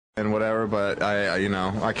and whatever, but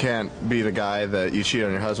I can't be the guy that you cheat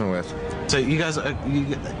on your husband with. So you guys,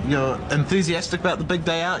 you're enthusiastic about the big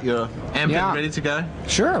day out? You're amped and ready to go?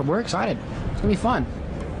 Sure, we're excited. It's gonna be fun.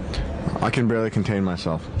 I can barely contain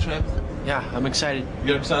myself. Trev? Yeah, I'm excited.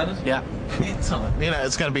 You're excited? Yeah. Excellent.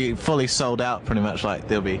 It's going to be fully sold out pretty much. Like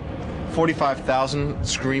there'll be 45,000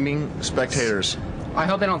 screaming spectators. I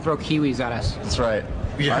hope they don't throw kiwis at us. That's right.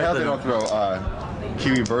 Yeah, I hope they don't throw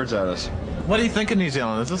kiwi birds at us. What do you think of New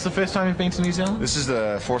Zealand? Is this the first time you've been to New Zealand? This is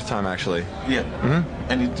the 4th time, actually. Yeah.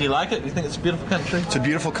 Mm-hmm. And do you like it? Do you think it's a beautiful country? It's a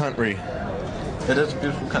beautiful country. It is a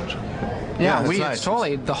beautiful country. Yeah, nice.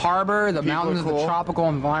 Totally. The harbor, the mountains, cool. the tropical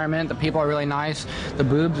environment, the people are really nice, the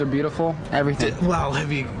boobs are beautiful, everything. Well,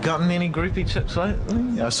 have you gotten any groupie chicks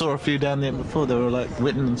lately? I saw a few down there before. They were like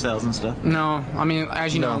wetting themselves and stuff. No, I mean,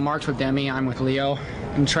 as you know, Mark's with Demi, I'm with Leo,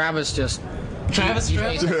 and Travis just... Travis?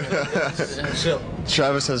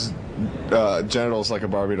 Travis has genitals like a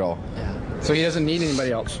Barbie doll. So he doesn't need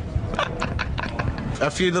anybody else. A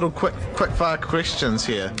few little quick fire questions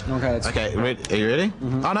here. Okay. Are you ready?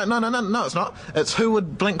 Mm-hmm. Oh no, it's not. It's who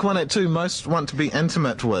would Blink-182 most want to be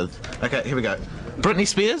intimate with? Okay, here we go. Britney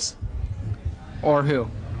Spears? Or who?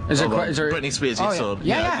 Is there Britney Spears, you saw.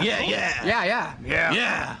 Yeah.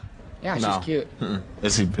 Yeah, she's cute.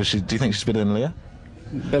 Is she? Do you think she's better than Leah?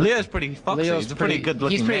 Leo's pretty foxy. He's a pretty good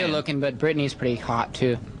looking He's pretty man. good looking, but Britney's pretty hot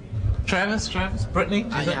too. Travis, Britney?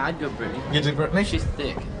 Yeah, I'd go Britney. You do Britney? She's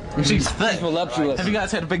thick. She's thick. She's voluptuous. Have you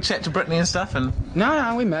guys had a big chat to Britney and stuff? And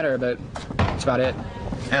No, we met her, but that's about it.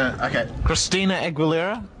 okay, Christina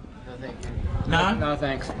Aguilera? No, thank you. No? No,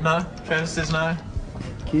 thanks. No? Travis says no?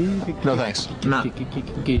 No thanks. No.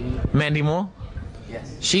 Mandy Moore?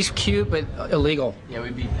 Yes. She's cute, but illegal. Yeah,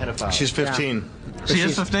 we'd be pedophiles. She's 15. She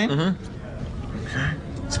is 15? Mm-hmm.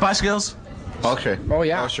 Okay. Spice Girls? Okay. Oh,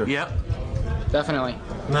 yeah. Oh, sure. Yep. Definitely.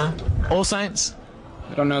 No? All Saints?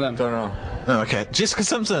 I don't know them. Don't know. Oh, okay. Jessica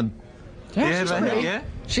Simpson? Yeah, she's pretty. Yeah?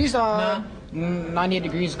 She's 98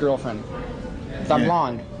 Degrees girlfriend. That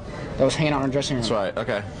blonde that was hanging out in her dressing room. That's right.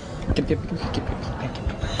 Okay.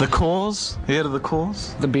 The Cause? You heard of The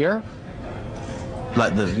Cause? The beer?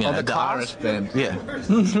 Like the, the the Cause? Irish band. Yeah.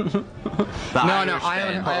 No, I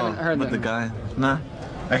haven't heard with them. the guy. No?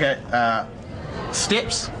 Okay,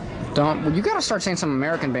 Steps? Don't. Well, you gotta start saying some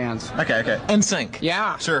American bands. Okay. NSYNC?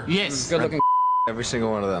 Yeah. Sure. Yes. Good looking. Every single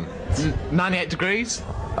one of them. 98 Degrees?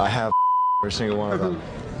 I have every single one of them.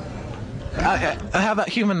 How about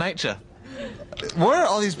Human Nature? What are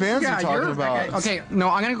all these bands you're talking about? Okay, no,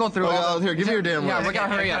 I'm gonna go through. Here, give me your damn Yeah, list. we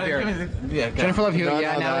gotta hurry up here. Yeah, go. Jennifer Love Hewitt,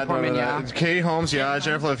 Natalie Portman, Katie Holmes, yeah.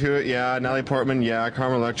 Jennifer Love Hewitt, yeah. Natalie Portman, yeah.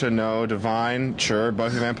 Carmen Electra, no. Divine, sure.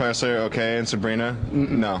 Buffy the Vampire Slayer, okay. And Sabrina,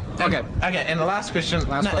 no. Okay, and the last question.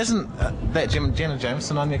 Isn't that Jenna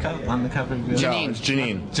Jameson on the cover of your... Janine. No, it's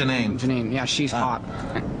Janine. Janine, yeah, she's hot.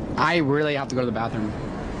 I really have to go to the bathroom.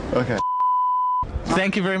 Okay.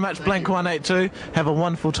 Thank you very much, Blink-182. Have a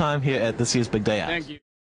wonderful time here at this year's Big Day Out. Thank you.